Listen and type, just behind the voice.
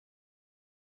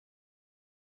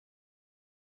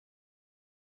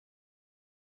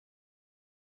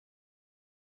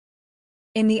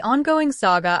In the ongoing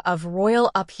saga of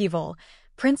royal upheaval,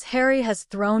 Prince Harry has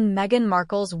thrown Meghan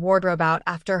Markle's wardrobe out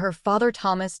after her father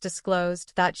Thomas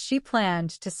disclosed that she planned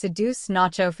to seduce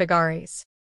Nacho Figueras.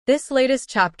 This latest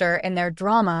chapter in their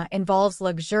drama involves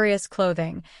luxurious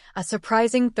clothing, a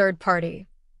surprising third party,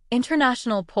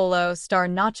 international polo star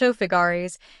Nacho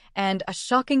Figueras, and a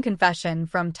shocking confession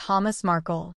from Thomas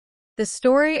Markle. The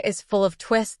story is full of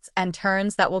twists and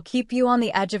turns that will keep you on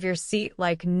the edge of your seat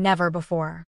like never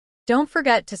before. Don't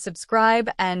forget to subscribe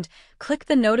and click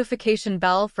the notification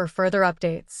bell for further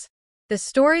updates. The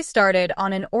story started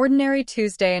on an ordinary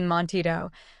Tuesday in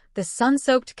Montito, the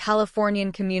sun-soaked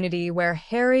Californian community where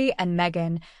Harry and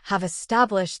Meghan have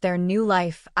established their new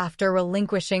life after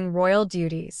relinquishing royal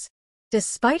duties.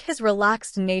 Despite his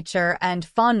relaxed nature and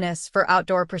fondness for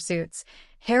outdoor pursuits,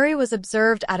 Harry was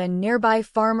observed at a nearby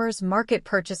farmer's market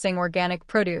purchasing organic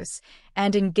produce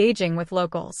and engaging with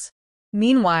locals.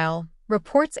 Meanwhile,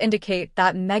 reports indicate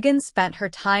that Meghan spent her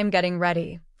time getting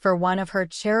ready for one of her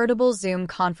charitable Zoom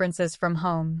conferences from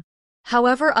home.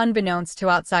 However, unbeknownst to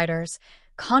outsiders,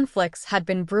 conflicts had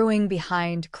been brewing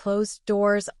behind closed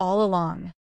doors all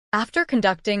along. After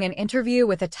conducting an interview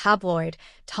with a tabloid,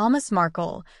 Thomas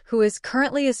Markle, who is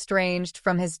currently estranged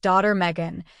from his daughter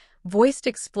Meghan, voiced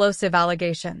explosive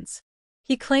allegations.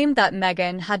 He claimed that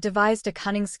Meghan had devised a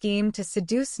cunning scheme to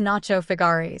seduce Nacho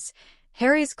Figueras,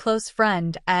 Harry's close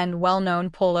friend and well-known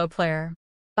polo player.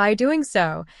 By doing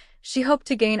so, she hoped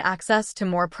to gain access to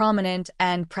more prominent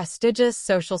and prestigious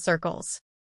social circles.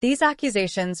 These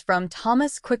accusations from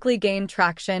Thomas quickly gained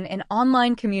traction in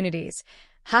online communities.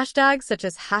 Hashtags such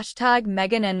as hashtag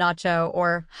Meghan and Nacho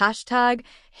or hashtag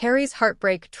Harry's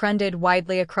heartbreak trended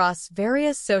widely across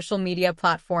various social media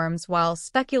platforms, while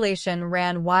speculation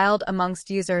ran wild amongst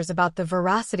users about the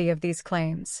veracity of these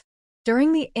claims.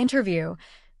 During the interview,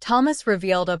 Thomas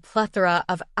revealed a plethora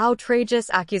of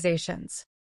outrageous accusations.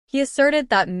 He asserted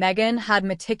that Meghan had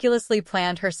meticulously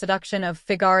planned her seduction of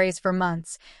Figueras for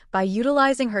months by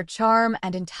utilizing her charm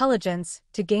and intelligence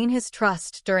to gain his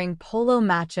trust during polo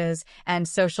matches and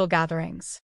social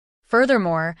gatherings.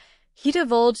 Furthermore, he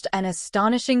divulged an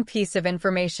astonishing piece of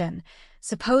information.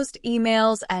 Supposed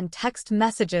emails and text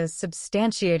messages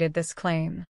substantiated this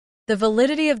claim. The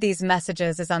validity of these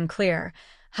messages is unclear.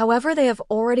 However, they have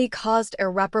already caused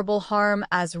irreparable harm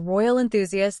as royal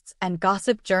enthusiasts and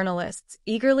gossip journalists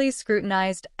eagerly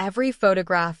scrutinized every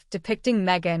photograph depicting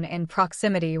Meghan in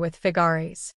proximity with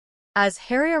Figueras. As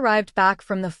Harry arrived back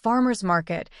from the farmer's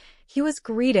market, he was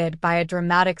greeted by a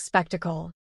dramatic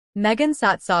spectacle. Meghan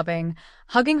sat sobbing,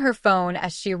 hugging her phone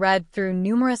as she read through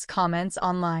numerous comments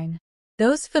online.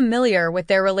 Those familiar with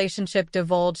their relationship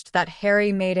divulged that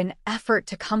Harry made an effort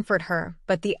to comfort her,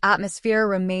 but the atmosphere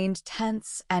remained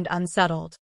tense and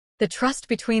unsettled. The trust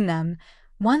between them,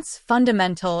 once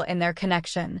fundamental in their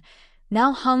connection,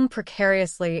 now hung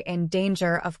precariously in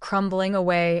danger of crumbling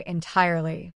away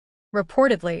entirely.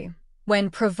 Reportedly,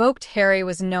 when provoked, Harry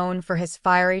was known for his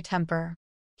fiery temper.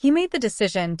 He made the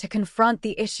decision to confront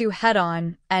the issue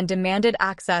head-on and demanded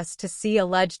access to see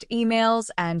alleged emails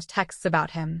and texts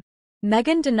about him.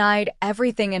 Meghan denied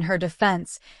everything in her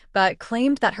defense, but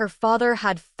claimed that her father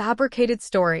had fabricated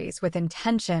stories with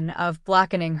intention of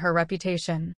blackening her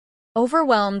reputation.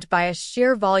 Overwhelmed by a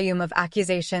sheer volume of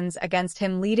accusations against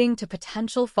him leading to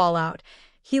potential fallout,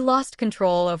 he lost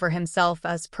control over himself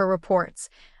as per reports.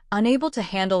 Unable to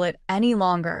handle it any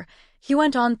longer, he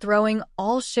went on throwing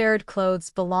all shared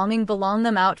clothes belonging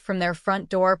them out from their front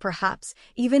door, perhaps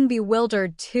even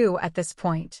bewildered too at this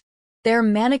point. Their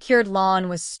manicured lawn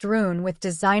was strewn with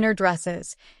designer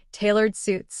dresses, tailored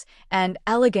suits, and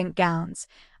elegant gowns,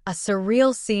 a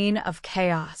surreal scene of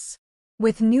chaos.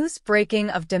 With news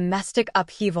breaking of domestic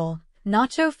upheaval,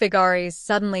 Nacho Figueras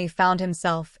suddenly found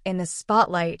himself in the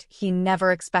spotlight he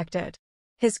never expected.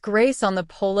 His grace on the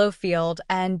polo field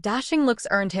and dashing looks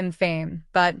earned him fame,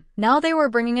 but now they were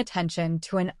bringing attention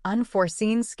to an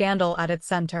unforeseen scandal at its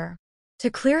center. To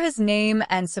clear his name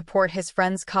and support his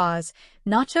friend's cause,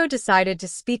 Nacho decided to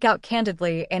speak out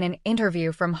candidly in an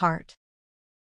interview from Heart.